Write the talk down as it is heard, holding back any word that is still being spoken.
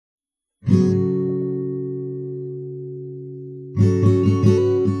The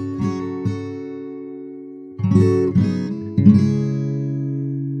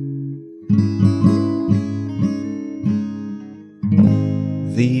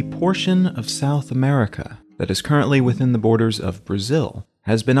portion of South America that is currently within the borders of Brazil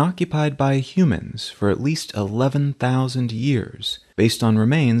has been occupied by humans for at least 11,000 years, based on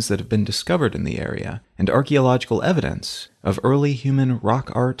remains that have been discovered in the area and archaeological evidence of early human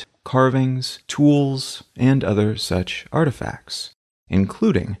rock art, carvings, tools, and other such artifacts,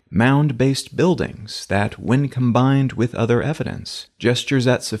 including mound-based buildings that, when combined with other evidence, gestures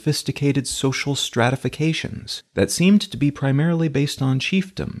at sophisticated social stratifications that seemed to be primarily based on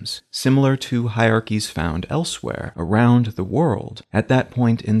chiefdoms, similar to hierarchies found elsewhere around the world at that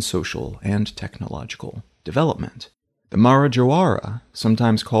point in social and technological development. The Marajoara,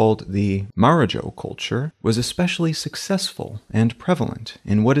 sometimes called the Marajo culture, was especially successful and prevalent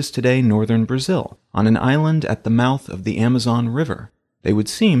in what is today northern Brazil, on an island at the mouth of the Amazon River. They would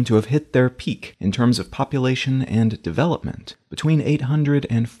seem to have hit their peak in terms of population and development between 800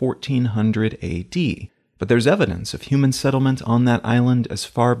 and 1400 AD, but there's evidence of human settlement on that island as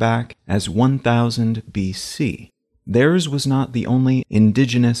far back as 1000 BC. Theirs was not the only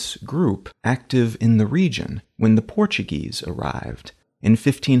indigenous group active in the region when the Portuguese arrived in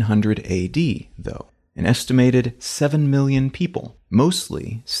 1500 AD, though. An estimated 7 million people,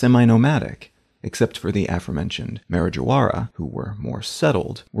 mostly semi-nomadic, except for the aforementioned Marajoara, who were more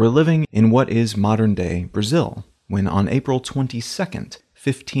settled, were living in what is modern-day Brazil, when on April 22nd,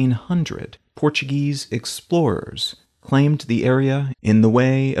 1500, Portuguese explorers claimed the area in the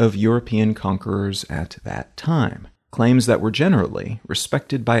way of European conquerors at that time, claims that were generally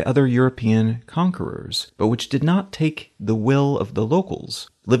respected by other European conquerors, but which did not take the will of the locals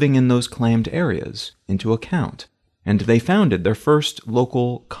living in those claimed areas into account. And they founded their first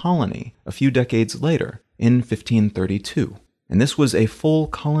local colony a few decades later, in 1532. And this was a full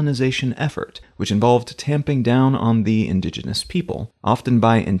colonization effort, which involved tamping down on the indigenous people, often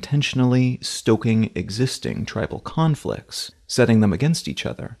by intentionally stoking existing tribal conflicts, setting them against each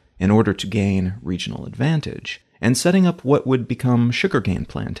other, in order to gain regional advantage, and setting up what would become sugarcane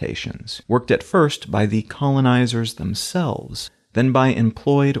plantations, worked at first by the colonizers themselves, then by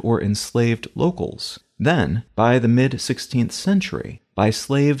employed or enslaved locals, then, by the mid-16th century, by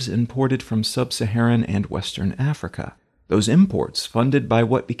slaves imported from sub-Saharan and Western Africa, those imports funded by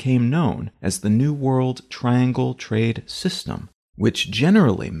what became known as the New World Triangle Trade System, which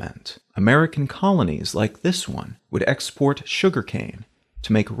generally meant American colonies like this one would export sugarcane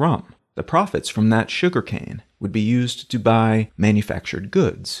to make rum. The profits from that sugarcane would be used to buy manufactured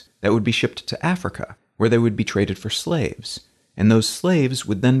goods that would be shipped to Africa, where they would be traded for slaves, and those slaves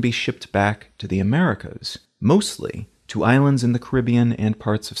would then be shipped back to the Americas, mostly to islands in the Caribbean and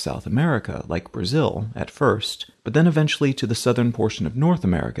parts of South America, like Brazil, at first, but then eventually to the southern portion of North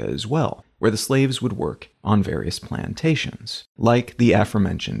America as well, where the slaves would work on various plantations, like the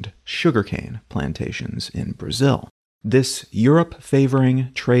aforementioned sugarcane plantations in Brazil. This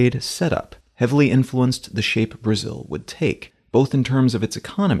Europe-favoring trade setup heavily influenced the shape Brazil would take, both in terms of its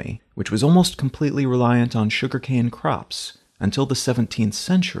economy, which was almost completely reliant on sugarcane crops, until the 17th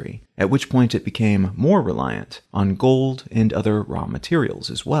century, at which point it became more reliant on gold and other raw materials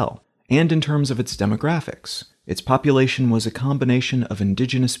as well. And in terms of its demographics, its population was a combination of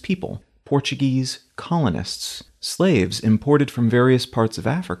indigenous people, Portuguese colonists, slaves imported from various parts of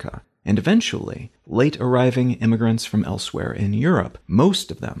Africa, and eventually late-arriving immigrants from elsewhere in Europe,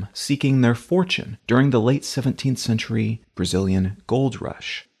 most of them seeking their fortune during the late 17th century Brazilian gold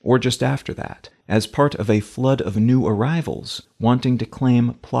rush, or just after that, as part of a flood of new arrivals wanting to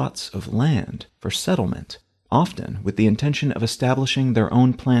claim plots of land for settlement, often with the intention of establishing their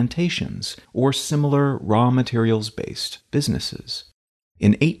own plantations or similar raw materials-based businesses.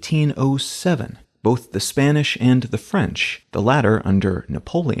 In 1807, both the Spanish and the French, the latter under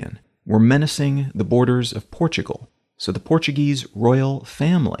Napoleon, were menacing the borders of Portugal, so the Portuguese royal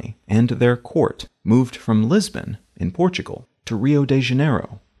family and their court moved from Lisbon in Portugal to Rio de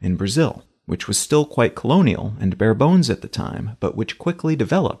Janeiro in Brazil, which was still quite colonial and bare bones at the time, but which quickly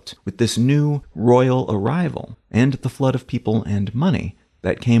developed with this new royal arrival and the flood of people and money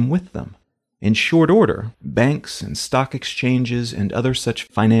that came with them. In short order, banks and stock exchanges and other such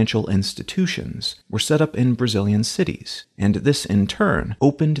financial institutions were set up in Brazilian cities, and this in turn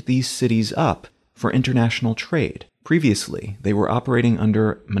opened these cities up for international trade. Previously, they were operating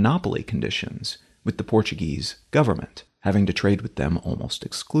under monopoly conditions with the Portuguese government, having to trade with them almost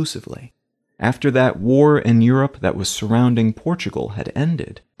exclusively. After that war in Europe that was surrounding Portugal had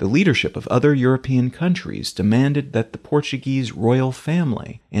ended, the leadership of other European countries demanded that the Portuguese royal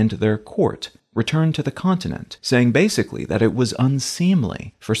family and their court return to the continent, saying basically that it was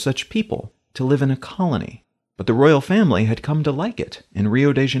unseemly for such people to live in a colony. But the royal family had come to like it in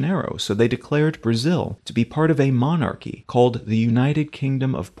Rio de Janeiro, so they declared Brazil to be part of a monarchy called the United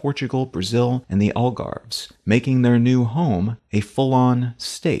Kingdom of Portugal, Brazil, and the Algarves, making their new home a full-on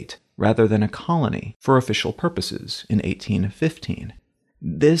state rather than a colony for official purposes in 1815.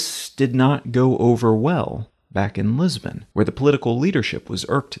 This did not go over well back in Lisbon, where the political leadership was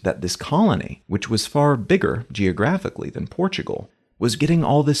irked that this colony, which was far bigger geographically than Portugal, was getting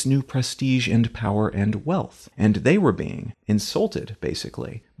all this new prestige and power and wealth, and they were being insulted,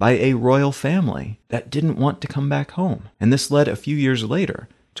 basically, by a royal family that didn't want to come back home. And this led a few years later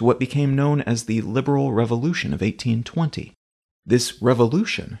to what became known as the Liberal Revolution of 1820. This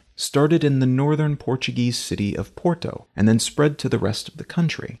revolution started in the northern Portuguese city of Porto and then spread to the rest of the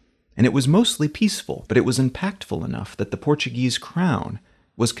country. And it was mostly peaceful, but it was impactful enough that the Portuguese crown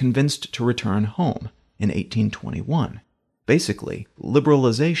was convinced to return home in 1821. Basically,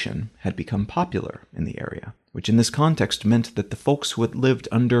 liberalization had become popular in the area, which in this context meant that the folks who had lived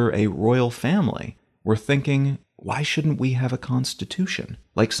under a royal family were thinking, why shouldn't we have a constitution,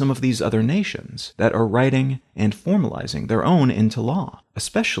 like some of these other nations that are writing and formalizing their own into law,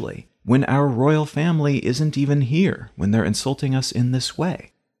 especially when our royal family isn't even here when they're insulting us in this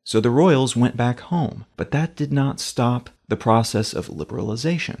way. So the royals went back home, but that did not stop the process of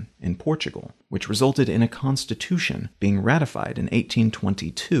liberalization in Portugal, which resulted in a constitution being ratified in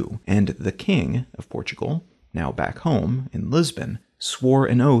 1822, and the King of Portugal, now back home in Lisbon, swore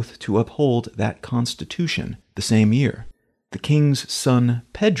an oath to uphold that constitution the same year. The king's son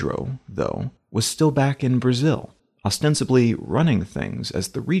Pedro, though, was still back in Brazil, ostensibly running things as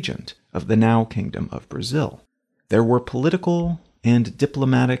the regent of the now Kingdom of Brazil. There were political and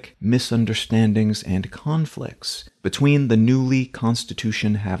diplomatic misunderstandings and conflicts between the newly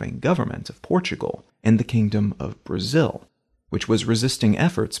constitution-having government of Portugal and the Kingdom of Brazil, which was resisting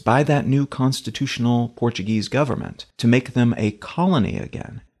efforts by that new constitutional Portuguese government to make them a colony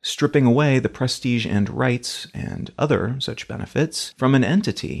again, stripping away the prestige and rights and other such benefits from an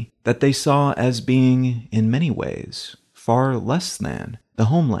entity that they saw as being, in many ways, far less than the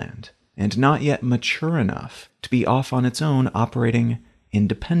homeland, and not yet mature enough to be off on its own, operating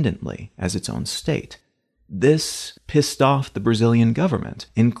independently as its own state. This pissed off the Brazilian government,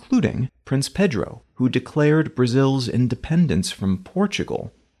 including Prince Pedro, who declared Brazil's independence from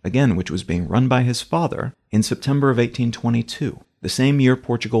Portugal, again which was being run by his father, in September of 1822, the same year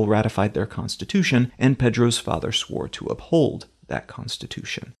Portugal ratified their constitution, and Pedro's father swore to uphold that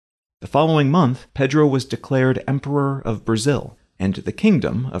constitution. The following month, Pedro was declared Emperor of Brazil, and the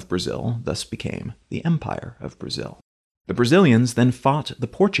Kingdom of Brazil thus became the Empire of Brazil. The Brazilians then fought the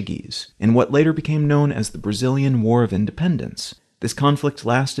Portuguese in what later became known as the Brazilian War of Independence. This conflict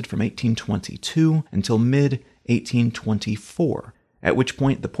lasted from 1822 until mid-1824, at which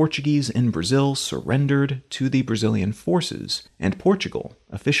point the Portuguese in Brazil surrendered to the Brazilian forces, and Portugal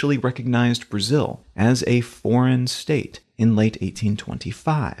officially recognized Brazil as a foreign state in late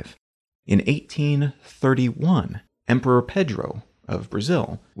 1825. In 1831, Emperor Pedro of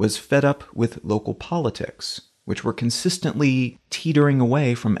Brazil was fed up with local politics, which were consistently teetering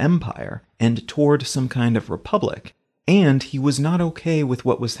away from empire and toward some kind of republic, and he was not okay with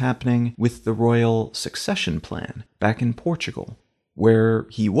what was happening with the royal succession plan back in Portugal, where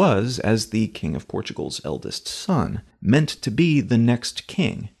he was, as the King of Portugal's eldest son, meant to be the next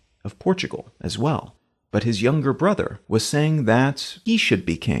king of Portugal as well. But his younger brother was saying that he should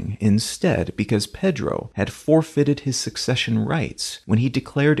be king instead because Pedro had forfeited his succession rights when he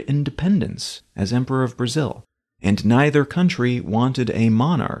declared independence as Emperor of Brazil, and neither country wanted a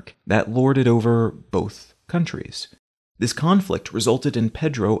monarch that lorded over both countries. This conflict resulted in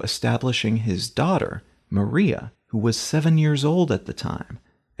Pedro establishing his daughter, Maria, who was 7 years old at the time,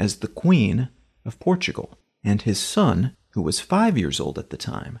 as the Queen of Portugal, and his son, who was 5 years old at the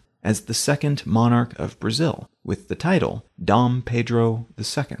time, as the second monarch of Brazil, with the title Dom Pedro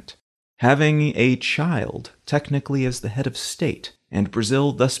II. Having a child technically as the head of state, and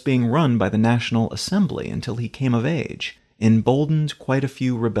Brazil thus being run by the National Assembly until he came of age, emboldened quite a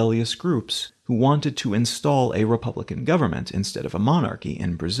few rebellious groups who wanted to install a republican government instead of a monarchy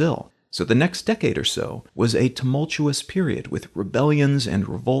in Brazil. So the next decade or so was a tumultuous period with rebellions and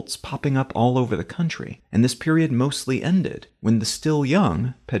revolts popping up all over the country, and this period mostly ended when the still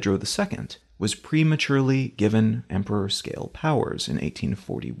young Pedro II was prematurely given emperor-scale powers in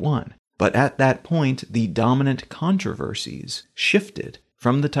 1841. But at that point, the dominant controversies shifted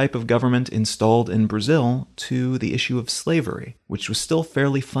from the type of government installed in Brazil to the issue of slavery, which was still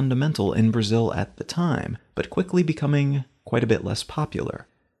fairly fundamental in Brazil at the time, but quickly becoming quite a bit less popular.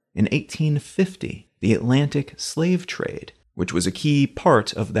 In 1850, the Atlantic slave trade, which was a key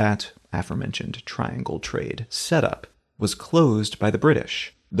part of that aforementioned triangle trade setup, was closed by the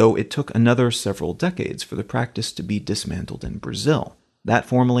British, though it took another several decades for the practice to be dismantled in Brazil. That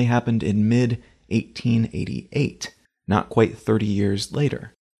formally happened in mid-1888, not quite 30 years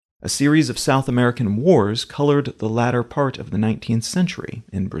later. A series of South American wars colored the latter part of the 19th century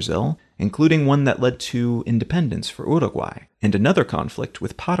in Brazil, including one that led to independence for Uruguay, and another conflict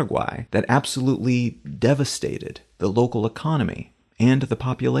with Paraguay that absolutely devastated the local economy and the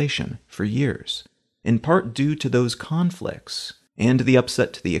population for years. In part due to those conflicts, and the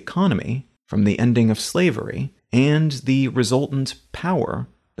upset to the economy from the ending of slavery, and the resultant power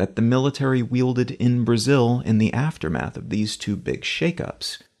that the military wielded in Brazil in the aftermath of these two big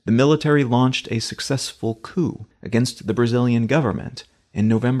shakeups, the military launched a successful coup against the Brazilian government in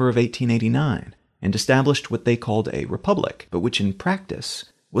November of 1889 and established what they called a republic, but which in practice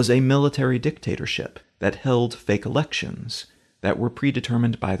was a military dictatorship that held fake elections that were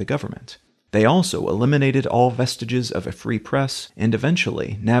predetermined by the government. They also eliminated all vestiges of a free press and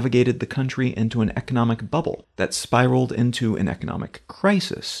eventually navigated the country into an economic bubble that spiraled into an economic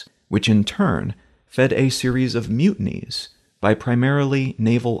crisis, which in turn fed a series of mutinies by primarily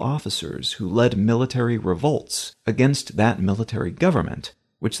naval officers who led military revolts against that military government,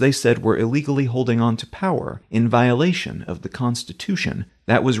 which they said were illegally holding on to power in violation of the Constitution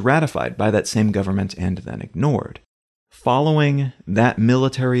that was ratified by that same government and then ignored. Following that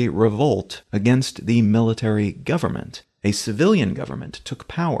military revolt against the military government, a civilian government took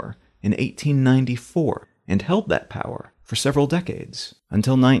power in 1894 and held that power for several decades,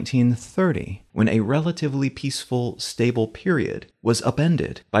 until 1930, when a relatively peaceful, stable period was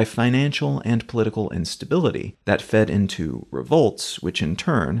upended by financial and political instability that fed into revolts, which in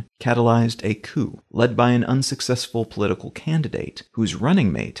turn catalyzed a coup led by an unsuccessful political candidate whose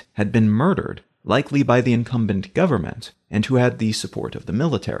running mate had been murdered, likely by the incumbent government, and who had the support of the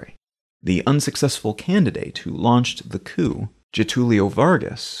military. The unsuccessful candidate who launched the coup, Getúlio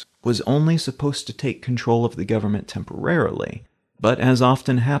Vargas, was only supposed to take control of the government temporarily, but as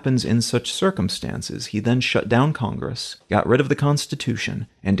often happens in such circumstances, he then shut down Congress, got rid of the Constitution,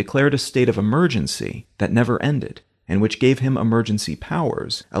 and declared a state of emergency that never ended, and which gave him emergency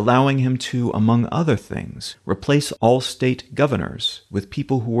powers, allowing him to, among other things, replace all state governors with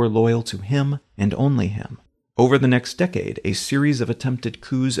people who were loyal to him and only him. Over the next decade, a series of attempted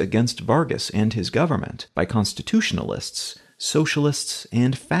coups against Vargas and his government by constitutionalists, socialists,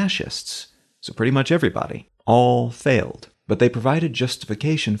 and fascists, so pretty much everybody, all failed. But they provided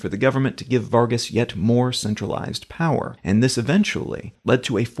justification for the government to give Vargas yet more centralized power, and this eventually led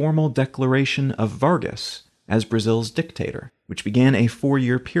to a formal declaration of Vargas as Brazil's dictator, which began a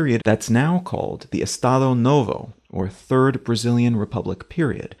 4-year period that's now called the Estado Novo, or Third Brazilian Republic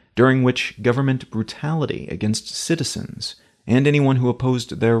period, during which government brutality against citizens and anyone who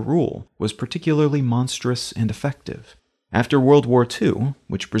opposed their rule was particularly monstrous and effective. After World War II,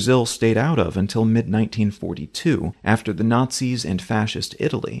 which Brazil stayed out of until mid-1942, after the Nazis and fascist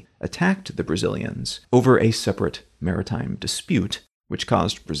Italy attacked the Brazilians over a separate maritime dispute, which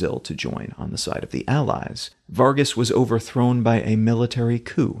caused Brazil to join on the side of the Allies, Vargas was overthrown by a military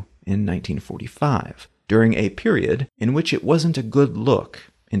coup in 1945, during a period in which it wasn't a good look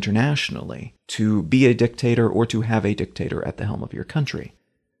internationally to be a dictator or to have a dictator at the helm of your country.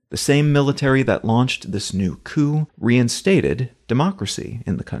 The same military that launched this new coup reinstated democracy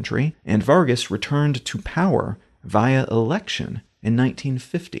in the country, and Vargas returned to power via election in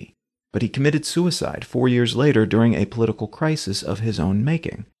 1950. But he committed suicide 4 years later during a political crisis of his own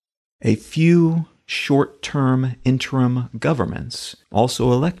making. A few short-term interim governments,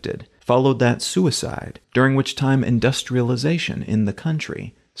 also elected, followed that suicide, during which time industrialization in the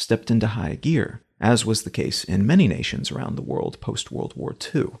country stepped into high gear, as was the case in many nations around the world post-World War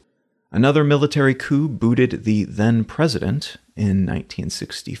II. Another military coup booted the then-president in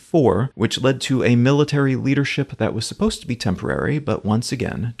 1964, which led to a military leadership that was supposed to be temporary, but once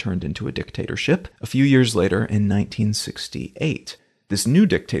again turned into a dictatorship a few years later in 1968. This new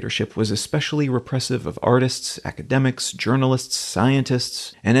dictatorship was especially repressive of artists, academics, journalists,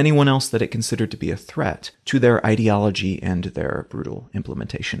 scientists, and anyone else that it considered to be a threat to their ideology and their brutal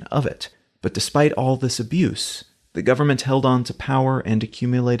implementation of it. But despite all this abuse, the government held on to power and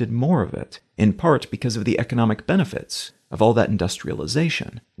accumulated more of it, in part because of the economic benefits of all that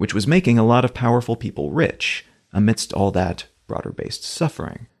industrialization, which was making a lot of powerful people rich amidst all that broader-based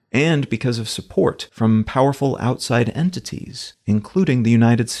suffering. and because of support from powerful outside entities, including the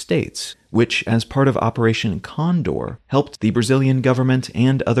United States, which, as part of Operation Condor, helped the Brazilian government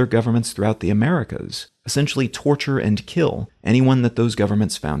and other governments throughout the Americas essentially torture and kill anyone that those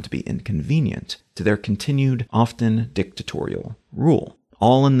governments found to be inconvenient to their continued, often dictatorial rule,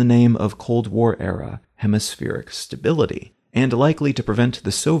 all in the name of Cold War-era hemispheric stability, and likely to prevent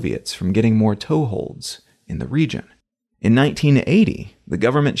the Soviets from getting more toeholds in the region. In 1980, the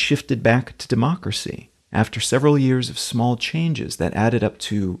government shifted back to democracy after several years of small changes that added up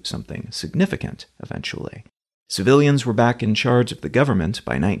to something significant eventually. Civilians were back in charge of the government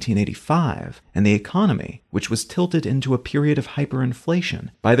by 1985, and the economy, which was tilted into a period of hyperinflation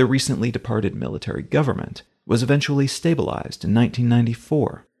by the recently departed military government, was eventually stabilized in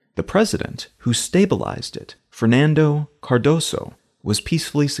 1994. The president who stabilized it, Fernando Cardoso, was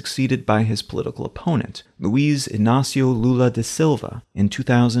peacefully succeeded by his political opponent, Luiz Inácio Lula da Silva, in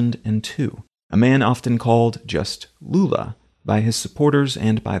 2002, a man often called just Lula by his supporters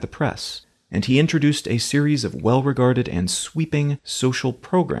and by the press, and he introduced a series of well-regarded and sweeping social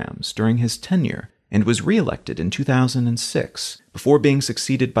programs during his tenure and was re-elected in 2006 before being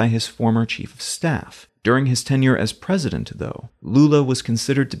succeeded by his former chief of staff. During his tenure as president, though, Lula was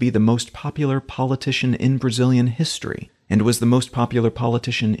considered to be the most popular politician in Brazilian history and was the most popular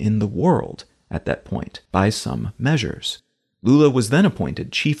politician in the world at that point, by some measures. Lula was then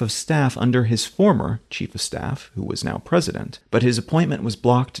appointed chief of staff under his former chief of staff, who was now president, but his appointment was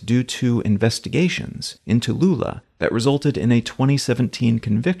blocked due to investigations into Lula that resulted in a 2017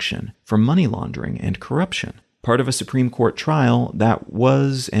 conviction for money laundering and corruption, part of a Supreme Court trial that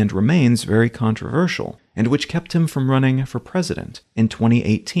was and remains very controversial, and which kept him from running for president in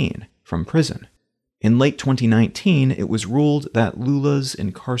 2018 from prison. In late 2019, it was ruled that Lula's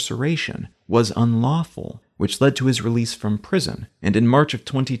incarceration was unlawful, which led to his release from prison, and in March of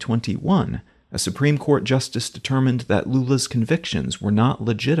 2021, a Supreme Court justice determined that Lula's convictions were not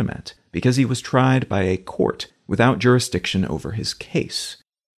legitimate because he was tried by a court without jurisdiction over his case.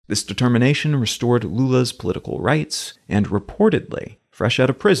 This determination restored Lula's political rights, and reportedly, fresh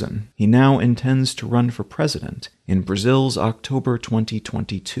out of prison, he now intends to run for president in Brazil's October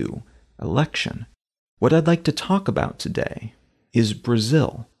 2022 election. What I'd like to talk about today is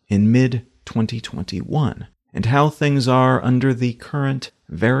Brazil in mid-2021 and how things are under the current,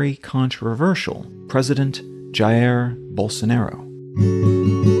 very controversial President Jair Bolsonaro.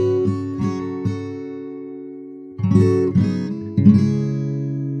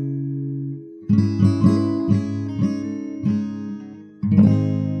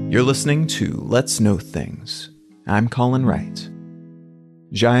 You're listening to Let's Know Things. I'm Colin Wright.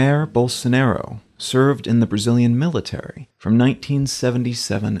 Jair Bolsonaro served in the Brazilian military from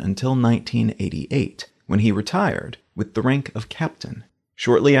 1977 until 1988, when he retired with the rank of captain.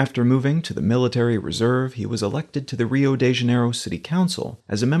 Shortly after moving to the military reserve, he was elected to the Rio de Janeiro City Council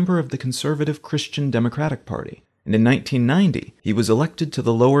as a member of the conservative Christian Democratic Party, and in 1990 he was elected to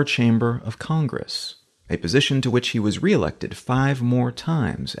the lower chamber of Congress, a position to which he was re-elected 5 more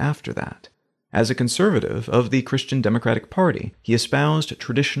times after that. As a conservative of the Christian Democratic Party, he espoused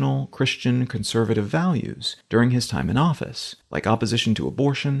traditional Christian conservative values during his time in office, like opposition to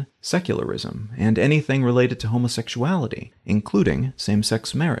abortion, secularism, and anything related to homosexuality, including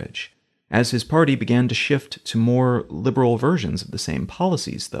same-sex marriage. As his party began to shift to more liberal versions of the same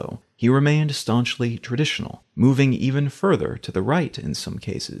policies, though, he remained staunchly traditional, moving even further to the right in some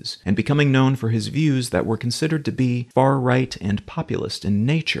cases, and becoming known for his views that were considered to be far-right and populist in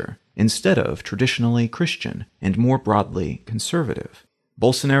nature, instead of traditionally Christian and more broadly conservative.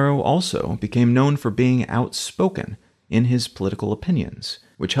 Bolsonaro also became known for being outspoken in his political opinions,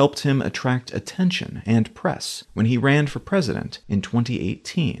 which helped him attract attention and press when he ran for president in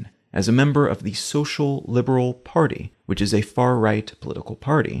 2018 as a member of the Social Liberal Party, which is a far-right political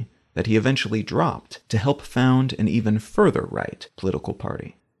party that he eventually dropped to help found an even further right political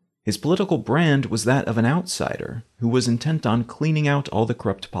party. His political brand was that of an outsider who was intent on cleaning out all the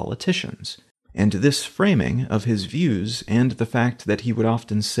corrupt politicians, and this framing of his views and the fact that he would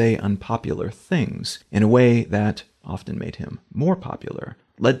often say unpopular things in a way that often made him more popular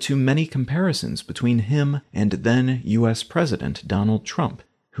led to many comparisons between him and then U.S. President Donald Trump,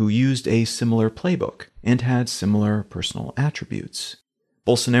 who used a similar playbook and had similar personal attributes.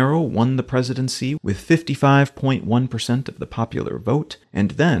 Bolsonaro won the presidency with 55.1% of the popular vote,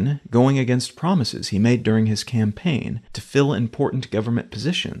 and then, going against promises he made during his campaign to fill important government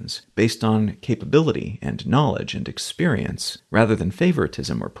positions based on capability and knowledge and experience, rather than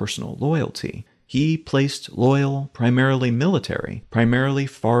favoritism or personal loyalty, he placed loyal, primarily military, primarily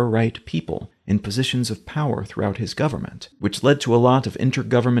far-right people in positions of power throughout his government, which led to a lot of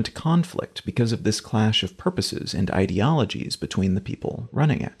intergovernment conflict because of this clash of purposes and ideologies between the people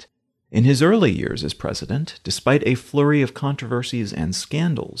running it. In his early years as president, despite a flurry of controversies and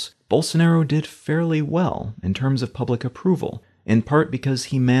scandals, Bolsonaro did fairly well in terms of public approval, in part because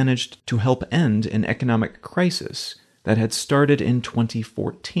he managed to help end an economic crisis that had started in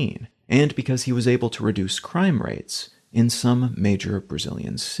 2014, and because he was able to reduce crime rates in some major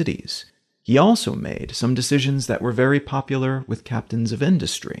Brazilian cities. He also made some decisions that were very popular with captains of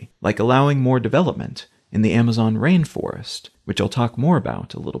industry, like allowing more development in the Amazon rainforest, which I'll talk more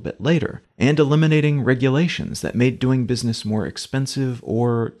about a little bit later, and eliminating regulations that made doing business more expensive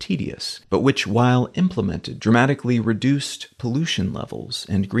or tedious, but which, while implemented, dramatically reduced pollution levels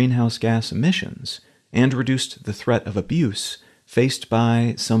and greenhouse gas emissions, and reduced the threat of abuse faced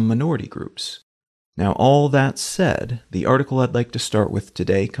by some minority groups. Now, all that said, the article I'd like to start with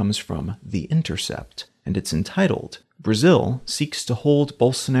today comes from The Intercept, and it's entitled, "Brazil Seeks to Hold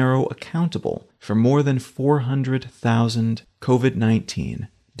Bolsonaro Accountable for More Than 400,000 COVID-19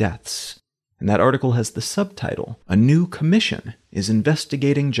 Deaths." And that article has the subtitle, "A New Commission is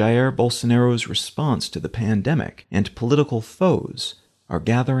Investigating Jair Bolsonaro's Response to the Pandemic, and Political Foes Are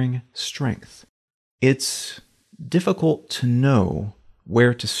Gathering Strength." It's difficult to know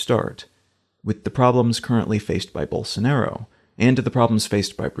where to start with the problems currently faced by Bolsonaro, and the problems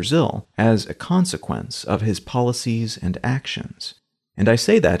faced by Brazil as a consequence of his policies and actions. And I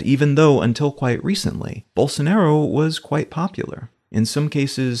say that even though, until quite recently, Bolsonaro was quite popular. In some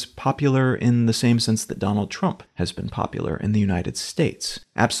cases, popular in the same sense that Donald Trump has been popular in the United States.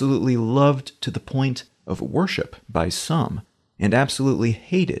 Absolutely loved to the point of worship by some, and absolutely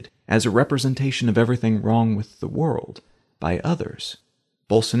hated as a representation of everything wrong with the world by others.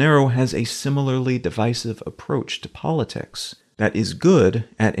 Bolsonaro has a similarly divisive approach to politics that is good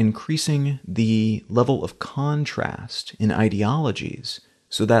at increasing the level of contrast in ideologies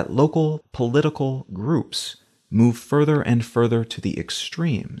so that local political groups move further and further to the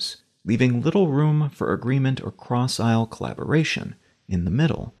extremes, leaving little room for agreement or cross-aisle collaboration in the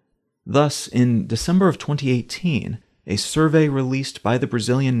middle. Thus, in December of 2018, a survey released by the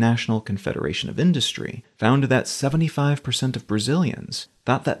Brazilian National Confederation of Industry found that 75% of Brazilians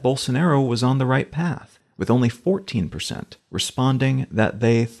thought that Bolsonaro was on the right path, with only 14% responding that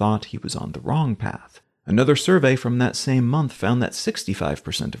they thought he was on the wrong path. Another survey from that same month found that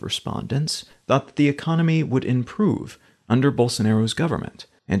 65% of respondents thought that the economy would improve under Bolsonaro's government,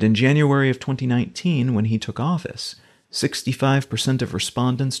 and in January of 2019, when he took office, 65% of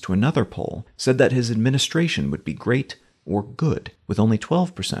respondents to another poll said that his administration would be great or good, with only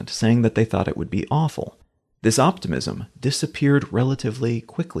 12% saying that they thought it would be awful. This optimism disappeared relatively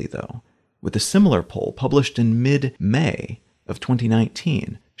quickly, though, with a similar poll published in mid-May of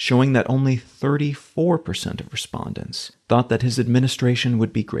 2019 showing that only 34% of respondents thought that his administration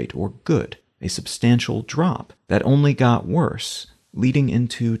would be great or good, a substantial drop that only got worse leading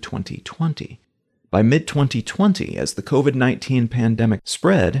into 2020. By mid-2020, as the COVID-19 pandemic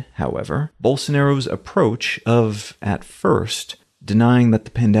spread, however, Bolsonaro's approach of, at first, denying that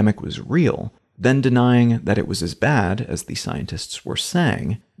the pandemic was real, then denying that it was as bad as the scientists were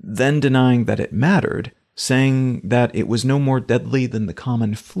saying, then denying that it mattered, saying that it was no more deadly than the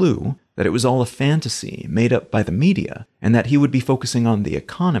common flu, that it was all a fantasy made up by the media, and that he would be focusing on the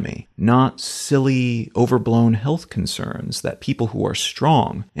economy, not silly, overblown health concerns that people who are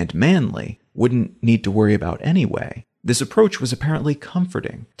strong and manly wouldn't need to worry about anyway. This approach was apparently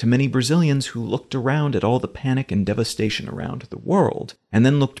comforting to many Brazilians who looked around at all the panic and devastation around the world, and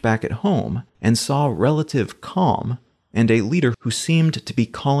then looked back at home and saw relative calm and a leader who seemed to be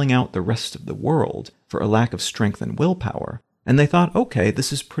calling out the rest of the world for a lack of strength and willpower. And they thought, okay,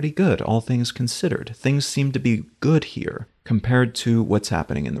 this is pretty good, all things considered. Things seem to be good here compared to what's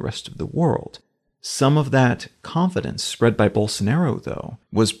happening in the rest of the world. Some of that confidence spread by Bolsonaro, though,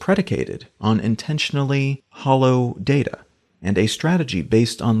 was predicated on intentionally hollow data and a strategy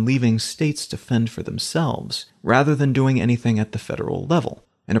based on leaving states to fend for themselves rather than doing anything at the federal level,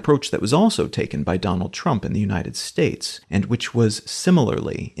 an approach that was also taken by Donald Trump in the United States and which was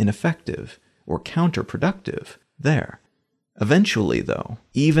similarly ineffective or counterproductive there. Eventually, though,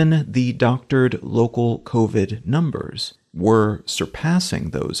 even the doctored local COVID numbers were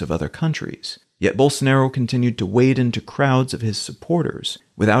surpassing those of other countries. Yet Bolsonaro continued to wade into crowds of his supporters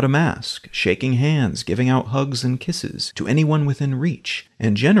without a mask, shaking hands, giving out hugs and kisses to anyone within reach,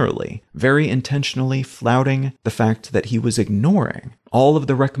 and generally very intentionally flouting the fact that he was ignoring all of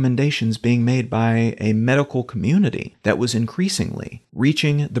the recommendations being made by a medical community that was increasingly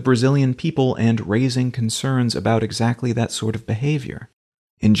reaching the Brazilian people and raising concerns about exactly that sort of behavior.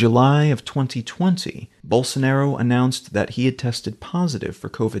 In July of 2020, Bolsonaro announced that he had tested positive for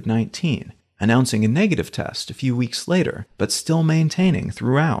COVID-19, announcing a negative test a few weeks later, but still maintaining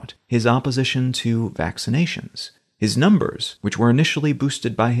throughout his opposition to vaccinations. His numbers, which were initially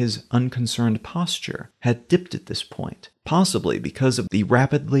boosted by his unconcerned posture, had dipped at this point, possibly because of the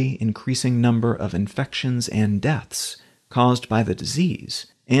rapidly increasing number of infections and deaths caused by the disease,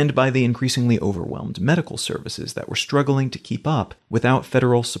 and by the increasingly overwhelmed medical services that were struggling to keep up without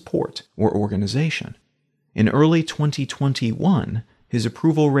federal support or organization. In early 2021, his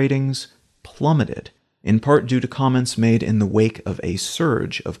approval ratings plummeted, in part due to comments made in the wake of a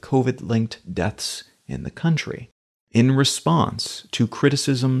surge of COVID-linked deaths in the country. In response to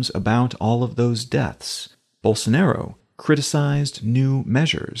criticisms about all of those deaths, Bolsonaro criticized new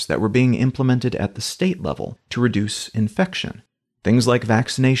measures that were being implemented at the state level to reduce infection, things like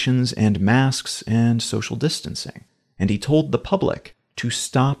vaccinations and masks and social distancing, and he told the public to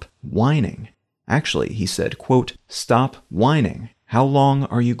stop whining. Actually, he said, quote, "Stop whining. How long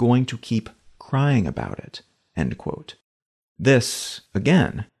are you going to keep crying about it?" End quote. This,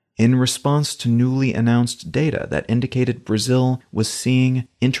 again, in response to newly announced data that indicated Brazil was seeing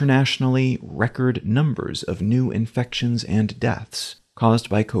internationally record numbers of new infections and deaths caused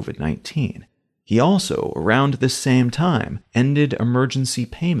by COVID-19. He also, around this same time, ended emergency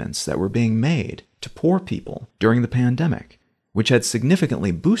payments that were being made to poor people during the pandemic, which had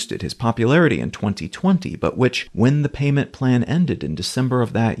significantly boosted his popularity in 2020, but which, when the payment plan ended in December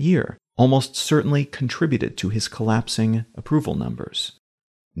of that year, almost certainly contributed to his collapsing approval numbers.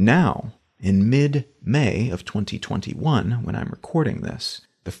 Now, in mid-May of 2021, when I'm recording this,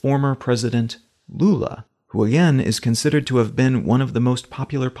 the former president Lula, who again is considered to have been one of the most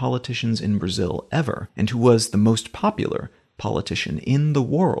popular politicians in Brazil ever, and who was the most popular politician in the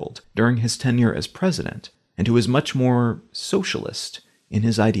world during his tenure as president, and who is much more socialist in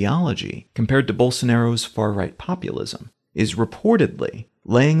his ideology compared to Bolsonaro's far-right populism, is reportedly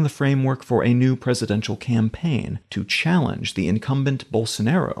laying the framework for a new presidential campaign to challenge the incumbent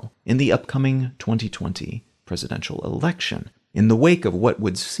Bolsonaro in the upcoming 2020 presidential election, in the wake of what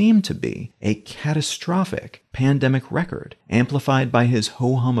would seem to be a catastrophic pandemic record, amplified by his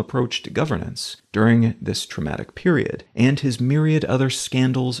ho-hum approach to governance during this traumatic period, and his myriad other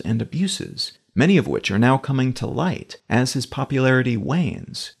scandals and abuses, many of which are now coming to light as his popularity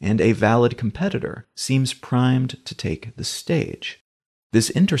wanes and a valid competitor seems primed to take the stage. This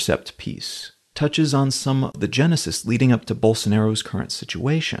Intercept piece touches on some of the genesis leading up to Bolsonaro's current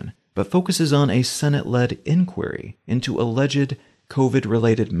situation, but focuses on a Senate-led inquiry into alleged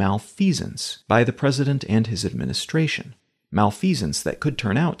COVID-related malfeasance by the president and his administration, malfeasance that could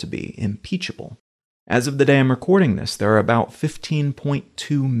turn out to be impeachable. As of the day I'm recording this, there are about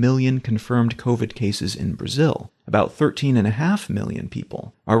 15.2 million confirmed COVID cases in Brazil. About 13.5 million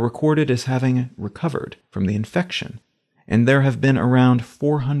people are recorded as having recovered from the infection, and there have been around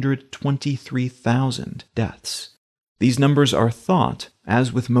 423,000 deaths. These numbers are thought,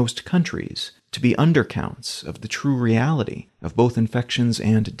 as with most countries, to be undercounts of the true reality of both infections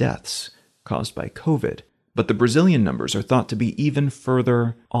and deaths caused by COVID, but the Brazilian numbers are thought to be even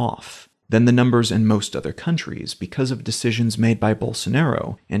further off than the numbers in most other countries because of decisions made by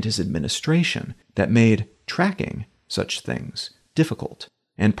Bolsonaro and his administration that made tracking such things difficult.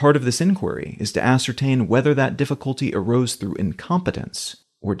 And part of this inquiry is to ascertain whether that difficulty arose through incompetence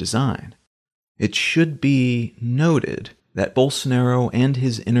or design. It should be noted that Bolsonaro and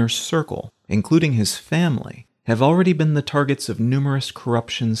his inner circle, including his family, have already been the targets of numerous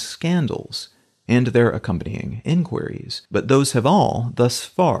corruption scandals and their accompanying inquiries, but those have all, thus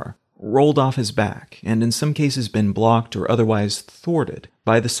far, rolled off his back, and in some cases been blocked or otherwise thwarted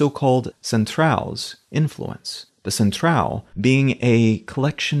by the so-called Central's influence. The Central being a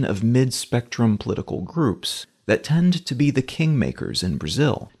collection of mid-spectrum political groups that tend to be the kingmakers in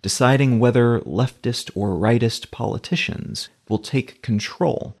Brazil, deciding whether leftist or rightist politicians will take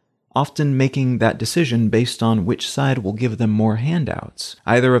control, often making that decision based on which side will give them more handouts,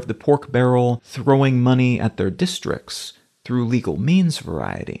 either of the pork barrel throwing money at their districts through legal means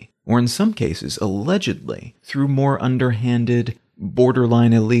variety, or in some cases, allegedly, through more underhanded,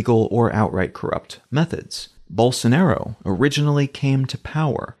 borderline illegal, or outright corrupt methods. Bolsonaro originally came to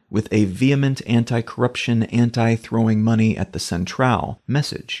power with a vehement anti-corruption, anti-throwing money at the Central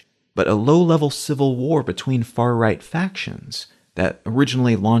message, but a low-level civil war between far-right factions that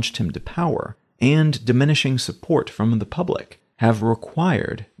originally launched him to power, and diminishing support from the public, have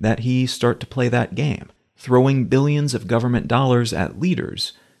required that he start to play that game, throwing billions of government dollars at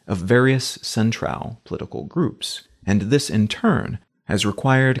leaders of various Central political groups, and this in turn has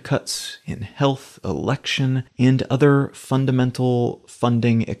required cuts in health, election, and other fundamental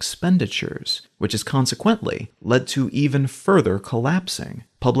funding expenditures, which has consequently led to even further collapsing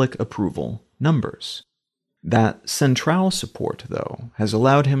public approval numbers. That central support, though, has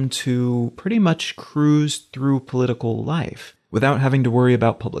allowed him to pretty much cruise through political life without having to worry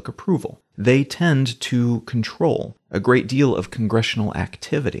about public approval. They tend to control a great deal of congressional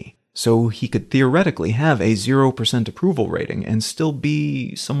activity, so he could theoretically have a 0% approval rating and still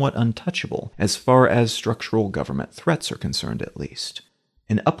be somewhat untouchable as far as structural government threats are concerned, at least.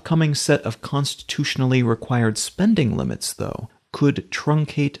 An upcoming set of constitutionally required spending limits, though, could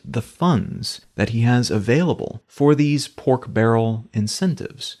truncate the funds that he has available for these pork barrel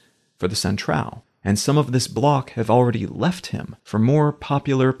incentives for the Central, and some of this bloc have already left him for more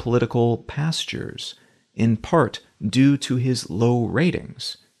popular political pastures, in part due to his low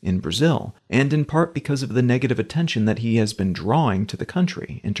ratings in Brazil, and in part because of the negative attention that he has been drawing to the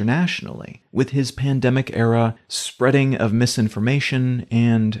country internationally, with his pandemic-era spreading of misinformation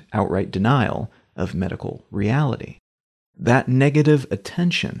and outright denial of medical reality. That negative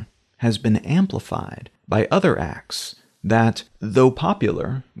attention has been amplified by other acts that, though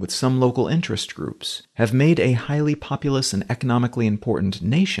popular with some local interest groups, have made a highly populous and economically important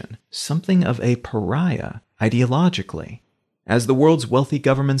nation something of a pariah ideologically. As the world's wealthy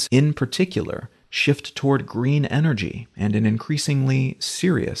governments in particular shift toward green energy and an increasingly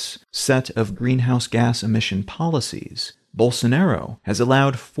serious set of greenhouse gas emission policies, Bolsonaro has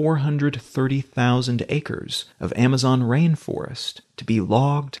allowed 430,000 acres of Amazon rainforest to be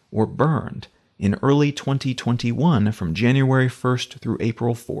logged or burned in early 2021 from January 1st through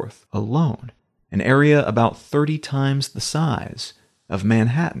April 4th alone, an area about 30 times the size of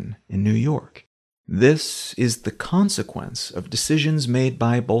Manhattan in New York. This is the consequence of decisions made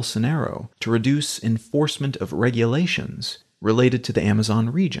by Bolsonaro to reduce enforcement of regulations related to the Amazon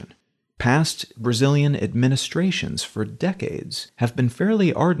region. Past Brazilian administrations for decades have been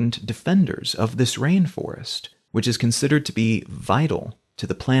fairly ardent defenders of this rainforest, which is considered to be vital to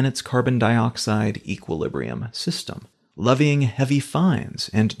the planet's carbon dioxide equilibrium system, levying heavy fines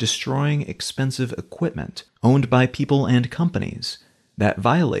and destroying expensive equipment owned by people and companies that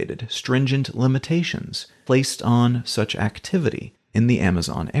violated stringent limitations placed on such activity in the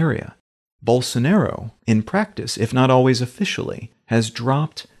Amazon area. Bolsonaro, in practice, if not always officially, has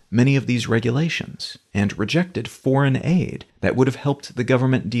dropped many of these regulations and rejected foreign aid that would have helped the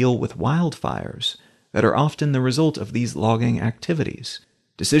government deal with wildfires that are often the result of these logging activities,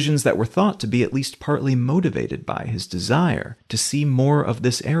 decisions that were thought to be at least partly motivated by his desire to see more of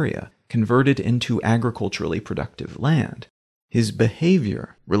this area converted into agriculturally productive land. His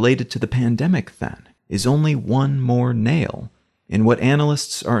behavior related to the pandemic, then, is only one more nail in what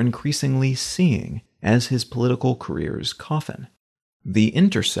analysts are increasingly seeing as his political career's coffin. The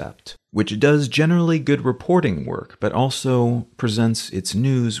Intercept, which does generally good reporting work but also presents its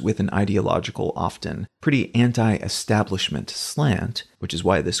news with an ideological, often pretty anti-establishment slant, which is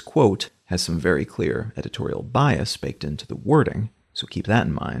why this quote has some very clear editorial bias baked into the wording, so keep that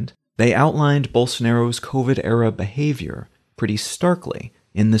in mind. They outlined Bolsonaro's COVID-era behavior pretty starkly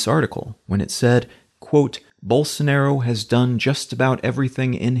in this article when it said, quote, "Bolsonaro has done just about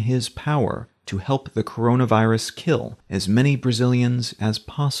everything in his power to help the coronavirus kill as many Brazilians as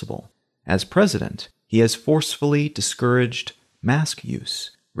possible. As president, he has forcefully discouraged mask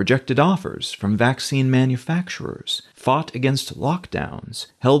use, rejected offers from vaccine manufacturers, fought against lockdowns,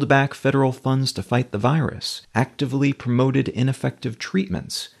 held back federal funds to fight the virus, actively promoted ineffective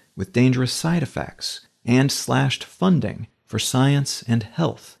treatments with dangerous side effects, and slashed funding for science and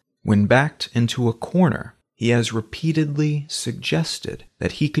health. When backed into a corner, he has repeatedly suggested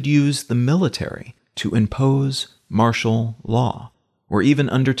that he could use the military to impose martial law, or even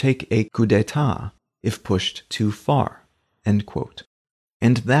undertake a coup d'etat if pushed too far." End quote.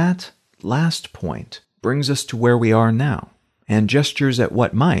 And that last point brings us to where we are now, and gestures at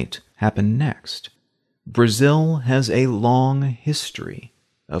what might happen next. Brazil has a long history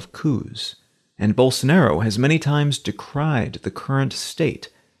of coups, and Bolsonaro has many times decried the current state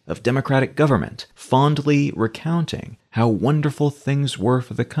of democratic government, fondly recounting how wonderful things were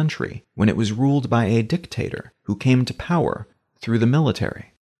for the country when it was ruled by a dictator who came to power through the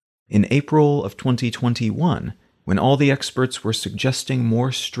military. In April of 2021, when all the experts were suggesting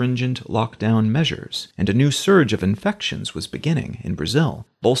more stringent lockdown measures and a new surge of infections was beginning in Brazil,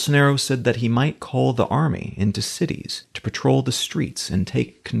 Bolsonaro said that he might call the army into cities to patrol the streets and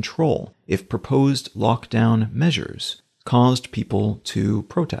take control if proposed lockdown measures caused people to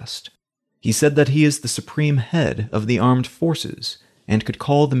protest. He said that he is the supreme head of the armed forces and could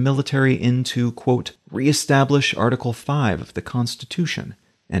call the military in to, quote, reestablish Article 5 of the Constitution,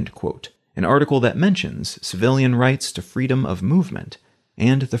 end quote, an article that mentions civilian rights to freedom of movement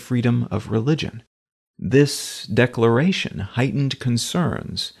and the freedom of religion. This declaration heightened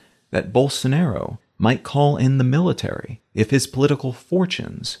concerns that Bolsonaro might call in the military if his political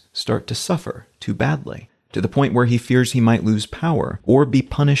fortunes start to suffer too badly, to the point where he fears he might lose power or be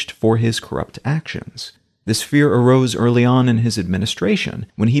punished for his corrupt actions. This fear arose early on in his administration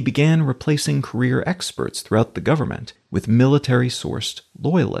when he began replacing career experts throughout the government with military-sourced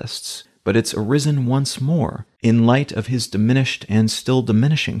loyalists, but it's arisen once more in light of his diminished and still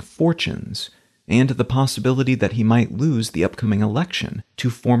diminishing fortunes and the possibility that he might lose the upcoming election to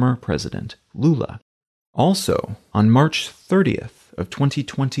former President Lula. Also, on March 30th of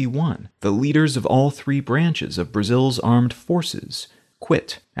 2021, the leaders of all three branches of Brazil's armed forces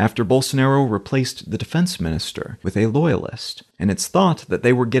quit after Bolsonaro replaced the defense minister with a loyalist, and it's thought that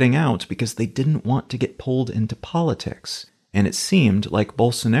they were getting out because they didn't want to get pulled into politics, and it seemed like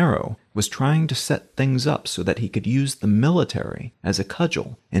Bolsonaro was trying to set things up so that he could use the military as a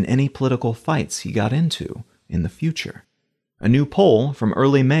cudgel in any political fights he got into in the future. A new poll from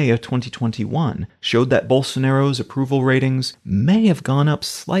early May of 2021 showed that Bolsonaro's approval ratings may have gone up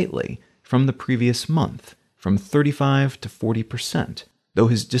slightly from the previous month, from 35 to 40%, though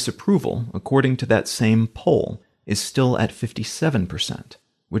his disapproval, according to that same poll, is still at 57%,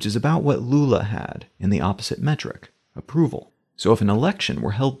 which is about what Lula had in the opposite metric, approval. So if an election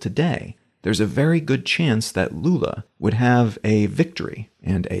were held today, there's a very good chance that Lula would have a victory,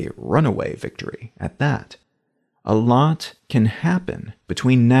 and a runaway victory at that. A lot can happen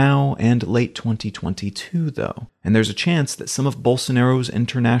between now and late 2022, though, and there's a chance that some of Bolsonaro's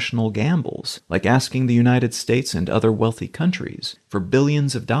international gambles, like asking the United States and other wealthy countries for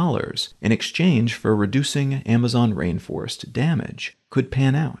billions of dollars in exchange for reducing Amazon rainforest damage, could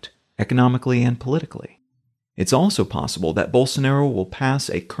pan out, economically and politically. It's also possible that Bolsonaro will pass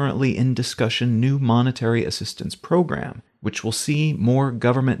a currently in discussion new monetary assistance program, which will see more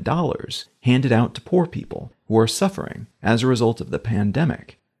government dollars handed out to poor people who are suffering as a result of the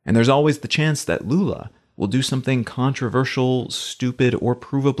pandemic. And there's always the chance that Lula will do something controversial, stupid, or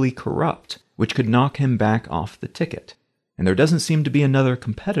provably corrupt, which could knock him back off the ticket. And there doesn't seem to be another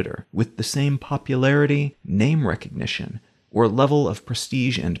competitor with the same popularity, name recognition, or level of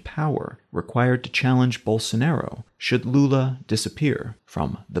prestige and power required to challenge Bolsonaro should Lula disappear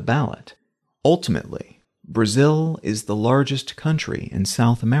from the ballot. Ultimately, Brazil is the largest country in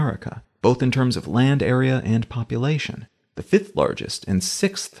South America, both in terms of land area and population, the fifth largest and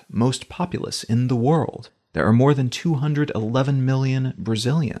sixth most populous in the world. There are more than 211 million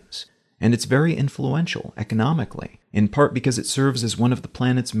Brazilians, and it's very influential economically, in part because it serves as one of the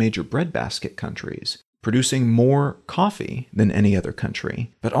planet's major breadbasket countries, producing more coffee than any other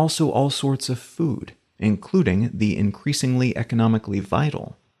country, but also all sorts of food, including the increasingly economically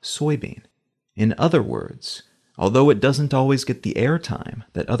vital soybean. In other words, although it doesn't always get the airtime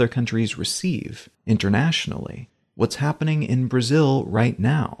that other countries receive internationally, what's happening in Brazil right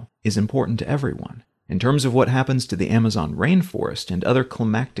now is important to everyone. In terms of what happens to the Amazon rainforest and other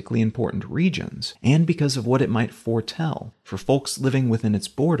climactically important regions, and because of what it might foretell for folks living within its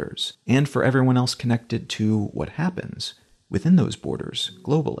borders, and for everyone else connected to what happens within those borders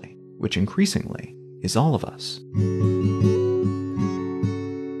globally, which increasingly is all of us.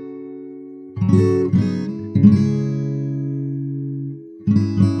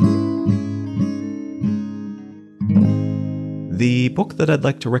 The book that I'd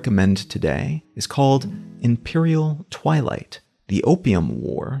like to recommend today is called Imperial Twilight: The Opium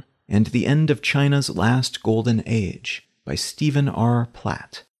War and the End of China's Last Golden Age by Stephen R.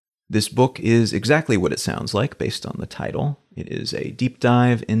 Platt. This book is exactly what it sounds like based on the title. It is a deep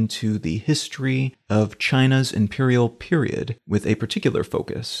dive into the history of China's imperial period with a particular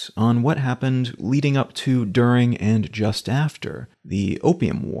focus on what happened leading up to, during, and just after the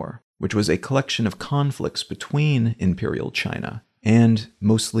Opium War, which was a collection of conflicts between Imperial China and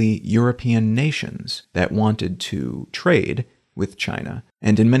mostly European nations that wanted to trade with China,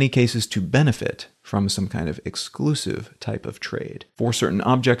 and in many cases to benefit from some kind of exclusive type of trade for certain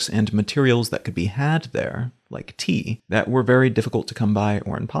objects and materials that could be had there, like tea, that were very difficult to come by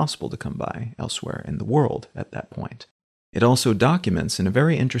or impossible to come by elsewhere in the world at that point. It also documents in a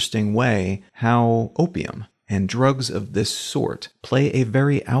very interesting way how opium and drugs of this sort play a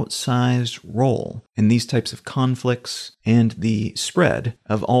very outsized role in these types of conflicts and the spread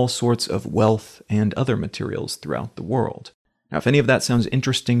of all sorts of wealth and other materials throughout the world. Now, if any of that sounds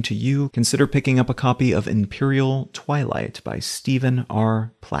interesting to you, consider picking up a copy of Imperial Twilight by Stephen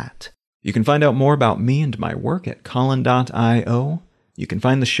R. Platt. You can find out more about me and my work at Colin.io, You can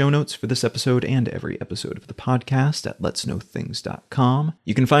find the show notes for this episode and every episode of the podcast at letsknowthings.com.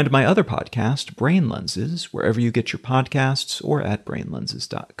 You can find my other podcast, Brain Lenses, wherever you get your podcasts or at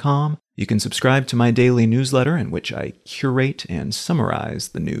brainlenses.com. You can subscribe to my daily newsletter in which I curate and summarize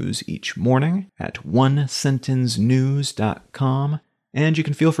the news each morning at onesentencenews.com. And you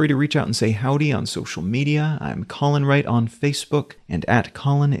can feel free to reach out and say howdy on social media. I'm Colin Wright on Facebook, and at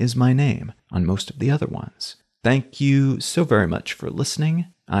Colin is my name on most of the other ones. Thank you so very much for listening.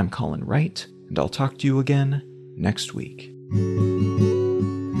 I'm Colin Wright, and I'll talk to you again next week.